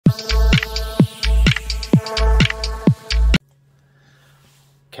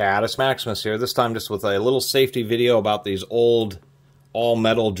Catus Maximus here, this time just with a little safety video about these old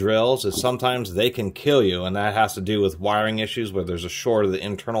all-metal drills, is sometimes they can kill you, and that has to do with wiring issues where there's a short of the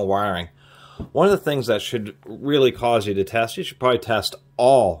internal wiring. One of the things that should really cause you to test, you should probably test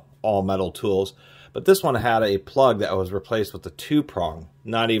all metal tools, but this one had a plug that was replaced with a 2-prong,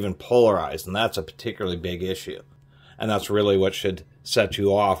 not even polarized, and that's a particularly big issue. And that's really what should set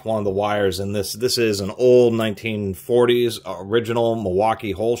you off. One of the wires in this is an old 1940s original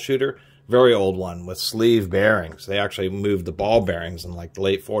Milwaukee hole shooter, very old one with sleeve bearings. They actually moved the ball bearings in like the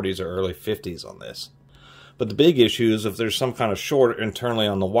late 40s or early 50s on this. But the big issue is if there's some kind of short internally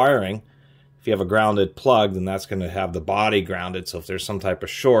on the wiring, if you have a grounded plug, then that's going to have the body grounded. So if there's some type of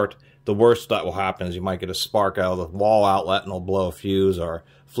short, the worst that will happen is you might get a spark out of the wall outlet and it'll blow a fuse or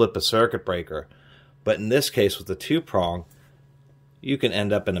flip a circuit breaker. But in this case, with the 2-prong, you can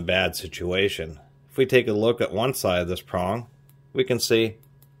end up in a bad situation. If we take a look at one side of this prong, we can see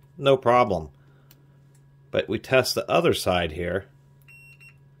no problem. But we test the other side here,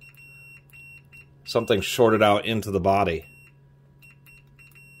 something shorted out into the body.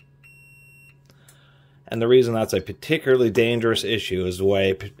 And the reason that's a particularly dangerous issue is the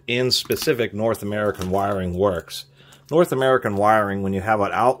way, in specific, North American wiring works. North American wiring, when you have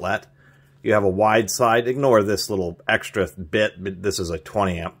an outlet, you have a wide side. Ignore this little extra bit. This is a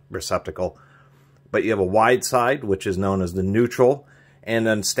 20 amp receptacle. But you have a wide side, which is known as the neutral. And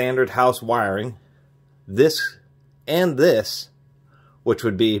then standard house wiring, this and this, which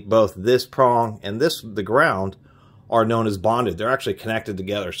would be both this prong and this, the ground, are known as bonded. They're actually connected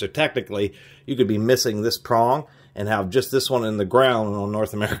together. So technically, you could be missing this prong and have just this one in the ground on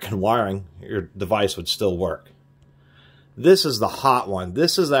North American wiring. Your device would still work. This is the hot one.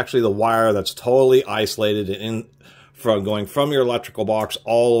 This is actually the wire that's totally isolated from going from your electrical box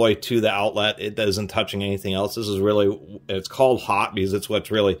all the way to the outlet. It isn't touching anything else. This is really, it's called hot because it's what's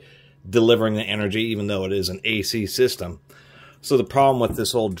really delivering the energy, even though it is an AC system. So the problem with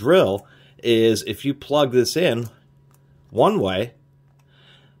this old drill is if you plug this in one way,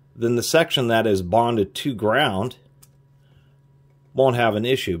 then the section that is bonded to ground won't have an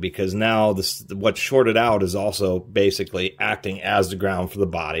issue, because now what's shorted out is also basically acting as the ground for the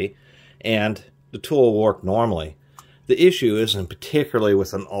body, and the tool will work normally. The issue is, and particularly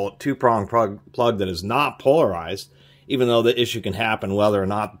with an old 2-prong plug that is not polarized, even though the issue can happen whether or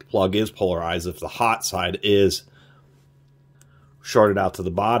not the plug is polarized, if the hot side is shorted out to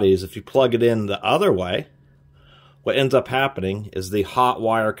the body, is if you plug it in the other way, what ends up happening is the hot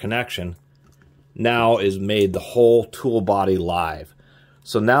wire connection now is made the whole tool body live.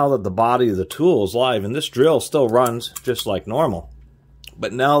 So now that the body of the tool is live, and this drill still runs just like normal,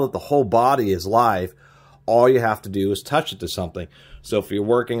 but now that the whole body is live, all you have to do is touch it to something. So if you're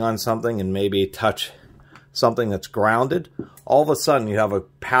working on something and maybe touch something that's grounded, all of a sudden you have a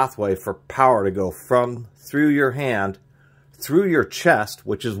pathway for power to go through your hand, through your chest,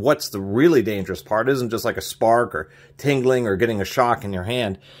 which is what's the really dangerous part. It isn't just like a spark or tingling or getting a shock in your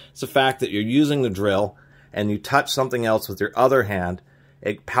hand. It's the fact that you're using the drill and you touch something else with your other hand,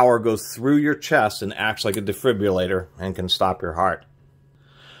 power goes through your chest and acts like a defibrillator and can stop your heart.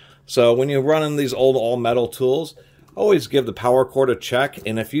 So when you're running these old all-metal tools, always give the power cord a check,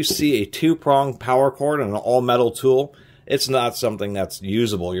 and if you see a 2-prong power cord on an all-metal tool, it's not something that's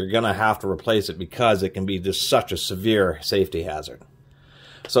usable. You're going to have to replace it because it can be just such a severe safety hazard.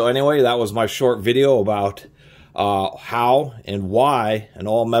 So anyway, that was my short video about how and why an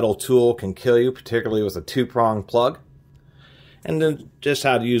all-metal tool can kill you, particularly with a 2-prong plug. And then just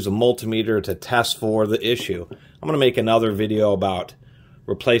how to use a multimeter to test for the issue. I'm going to make another video about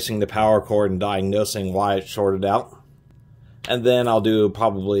replacing the power cord and diagnosing why it's shorted out. And then I'll do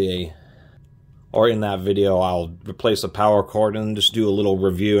probably or in that video, I'll replace the power cord and just do a little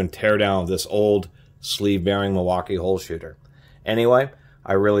review and tear down of this old sleeve-bearing Milwaukee hole shooter. Anyway,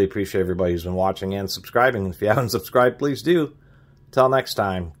 I really appreciate everybody who's been watching and subscribing. If you haven't subscribed, please do. Till next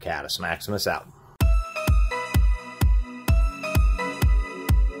time, Catus Maximus out.